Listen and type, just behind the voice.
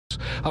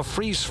a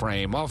freeze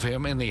frame of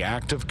him in the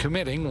act of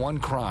committing one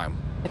crime.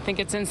 I think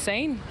it's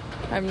insane.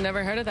 I've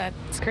never heard of that.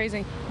 It's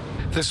crazy.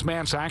 This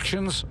man's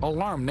actions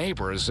alarm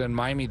neighbors and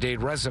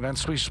Miami-Dade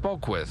residents we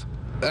spoke with.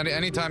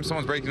 Anytime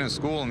someone's breaking into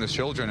school and there's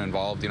children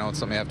involved, it's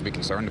something you have to be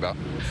concerned about.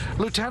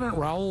 Lieutenant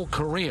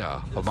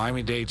Correa of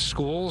Miami-Dade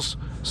Schools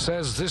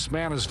says this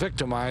man has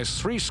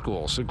victimized 3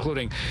 schools,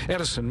 including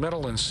Edison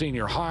Middle and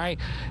Senior High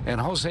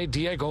and Jose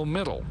Diego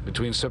Middle,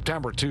 between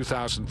September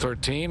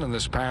 2013 and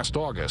this past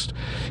August.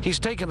 He's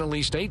taken at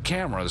least 8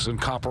 cameras and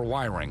copper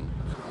wiring.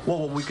 Well,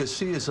 what we could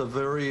see is a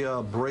very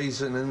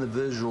brazen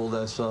individual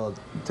that's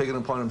taken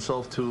upon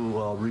himself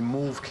to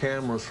remove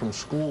cameras from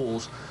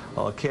schools,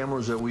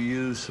 cameras that we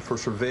use for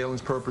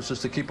surveillance purposes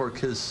to keep our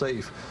kids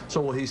safe. So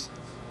what he's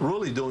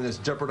really doing is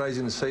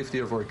jeopardizing the safety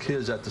of our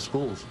kids at the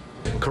schools.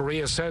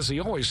 Correa says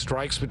he always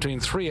strikes between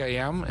 3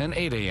 a.m. and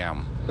 8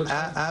 a.m.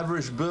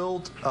 Average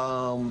build,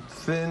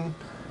 thin.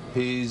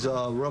 He's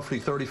roughly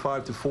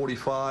 35 to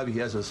 45. He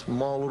has a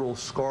small little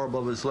scar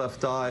above his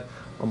left eye,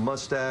 a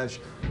mustache.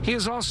 He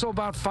is also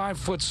about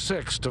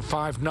 5'6" to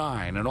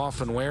 5'9" and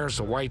often wears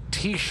a white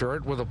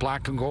T-shirt with a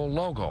black and gold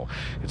logo.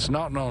 It's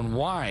not known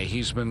why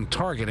he's been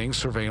targeting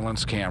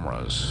surveillance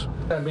cameras.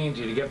 That means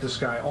you to get this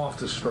guy off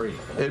the street.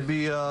 It'd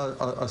be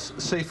a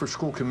safer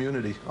school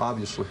community,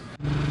 obviously.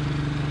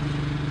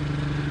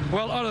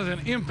 Well, other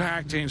than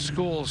impacting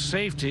school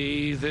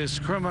safety, this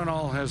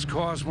criminal has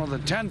caused more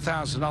than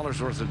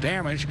 $10,000 worth of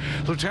damage.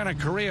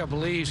 Lieutenant Correa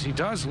believes he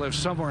does live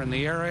somewhere in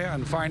the area,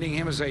 and finding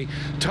him is a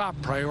top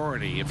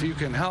priority. If you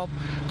can help,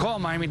 call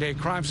Miami-Dade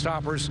Crime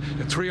Stoppers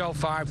at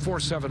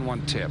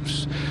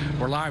 305-471-TIPS.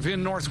 We're live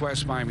in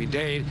Northwest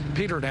Miami-Dade.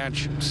 Peter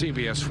Dench,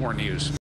 CBS 4 News.